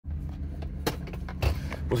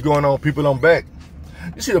What's going on, people? I'm back.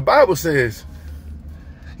 You see, the Bible says,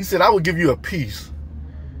 he said, I will give you a peace.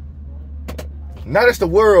 Not as the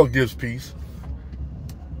world gives peace,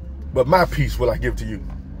 but my peace will I give to you.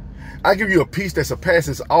 I give you a peace that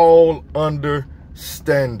surpasses all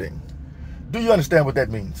understanding. Do you understand what that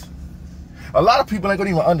means? A lot of people ain't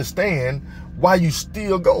gonna even understand why you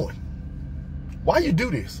still going. Why you do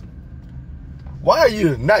this? Why are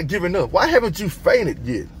you not giving up? Why haven't you fainted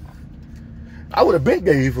yet? I would have been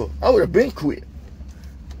gave up. I would have been quit.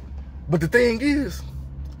 But the thing is,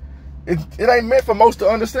 it ain't meant for most to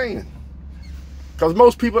understand. Because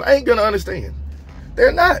most people ain't going to understand.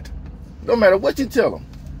 They're not. No matter what you tell them.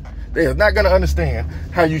 They're not going to understand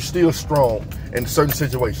how you still strong in certain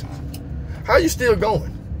situations. How you still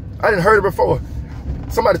going? I didn't heard it before.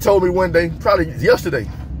 Somebody told me one day, probably yesterday,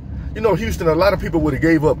 you know, Houston, a lot of people would have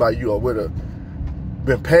gave up by you or would have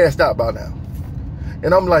been passed out by now.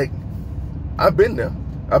 And I'm like, I've been there.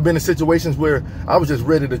 I've been in situations where I was just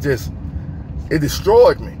ready to it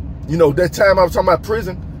destroyed me. You know, that time I was talking about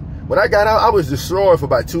prison, when I got out, I was destroyed for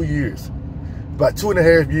about 2 years. About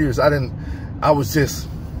 2.5 years, I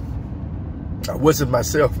wasn't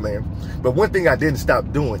myself, man. But one thing I didn't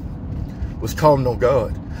stop doing was calling on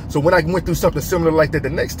God. So when I went through something similar like that the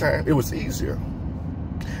next time, it was easier.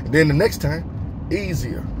 And then the next time,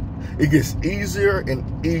 easier. It gets easier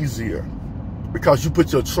and easier. Because you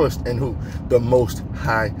put your trust in who? The Most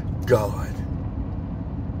High God.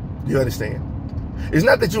 You understand? It's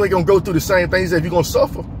not that you ain't going to go through the same things that you're going to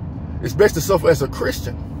suffer. It's best to suffer as a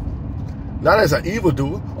Christian. Not as an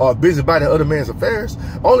evildoer or a busybody in other man's affairs.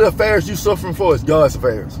 Only affairs you suffering for is God's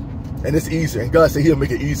affairs. And it's easy. And God said he'll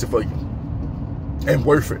make it easy for you. And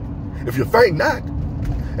worth it. If you faint not.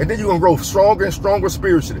 And then you're going to grow stronger and stronger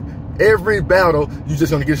spiritually. Every battle, you're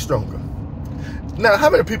just going to get stronger. Now, how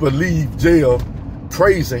many people leave jail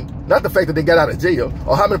praising, not the fact that they got out of jail,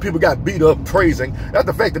 or how many people got beat up praising, not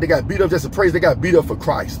the fact that they got beat up just to praise, they got beat up for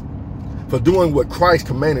Christ, for doing what Christ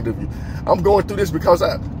commanded of you. I'm going through this because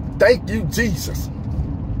I thank you, Jesus.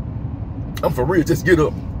 I'm for real, just get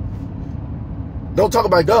up. Don't talk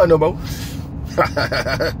about God no more.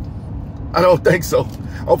 I don't think so.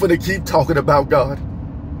 I'm finna keep talking about God.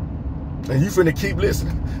 And you finna keep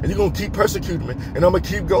listening. And you're going to keep persecuting me. And I'm going to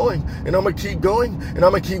keep going. And I'm going to keep going. And I'm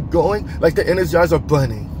going to keep going like the Energizer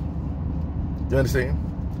Bunny. You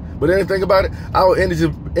understand? But anything about it, our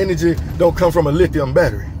energy don't come from a lithium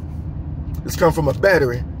battery. It's come from a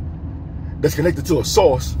battery that's connected to a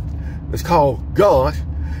source that's called God.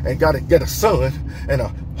 And got a Son and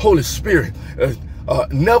a Holy Spirit. A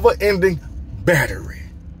never-ending battery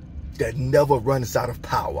that never runs out of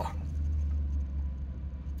power.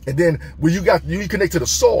 And then when you connect to the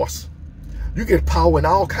source, you get power in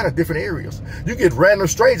all kind of different areas. You get random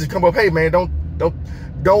strangers come up, hey man, don't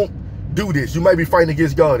do this. You might be fighting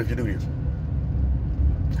against God if you do this.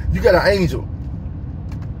 You got an angel.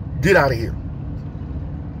 Get out of here.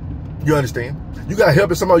 You understand? You got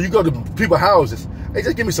help somebody. You go to people's houses. Hey,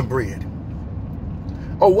 just give me some bread.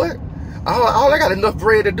 Oh, what? All I got enough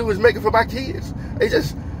bread to do is make it for my kids. Hey,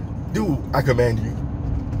 just do I command you.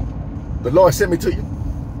 The Lord sent me to you.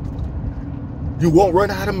 You won't run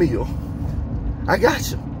out of meal. I got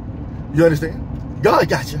you. You understand? God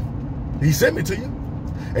got you. He sent me to you.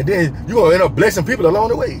 And then you're going to end up blessing people along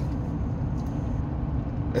the way.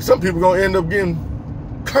 And some people are going to end up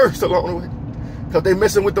getting cursed along the way. Because they're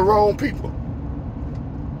messing with the wrong people.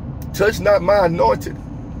 Touch not my anointed.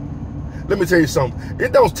 Let me tell you something.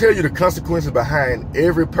 It don't tell you the consequences behind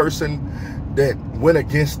every person that went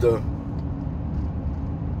against the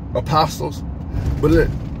apostles.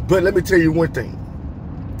 But let me tell you one thing.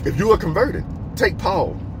 If you are converted, take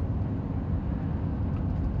Paul.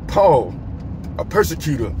 Paul, a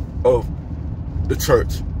persecutor of the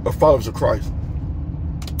church, of followers of Christ.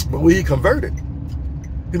 But when he converted,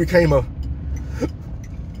 he became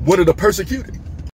one of the persecuted.